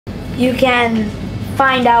You can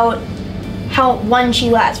find out when she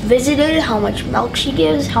last visited, how much milk she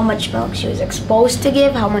gives, how much milk she was exposed to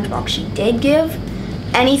give, how much milk she did give.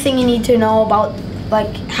 Anything you need to know about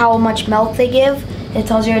like how much milk they give, it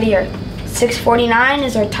tells you right here. 649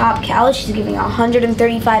 is her top cow. She's giving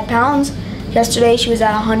 135 pounds. Yesterday she was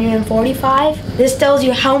at 145. This tells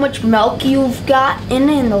you how much milk you've got in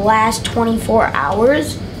the last 24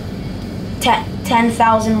 hours.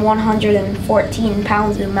 10,114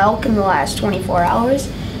 pounds of milk in the last 24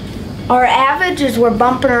 hours. Our average is we're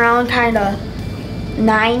bumping around kind of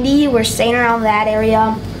 90. We're staying around that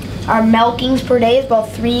area. Our milkings per day is about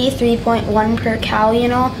 3.1 per cow, you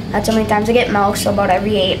know. That's how many times I get milk, so about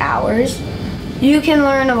every 8 hours. You can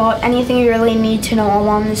learn about anything you really need to know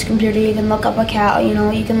on this computer. You can look up a cow, you know.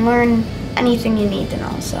 You can learn anything you need to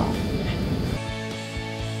know, so.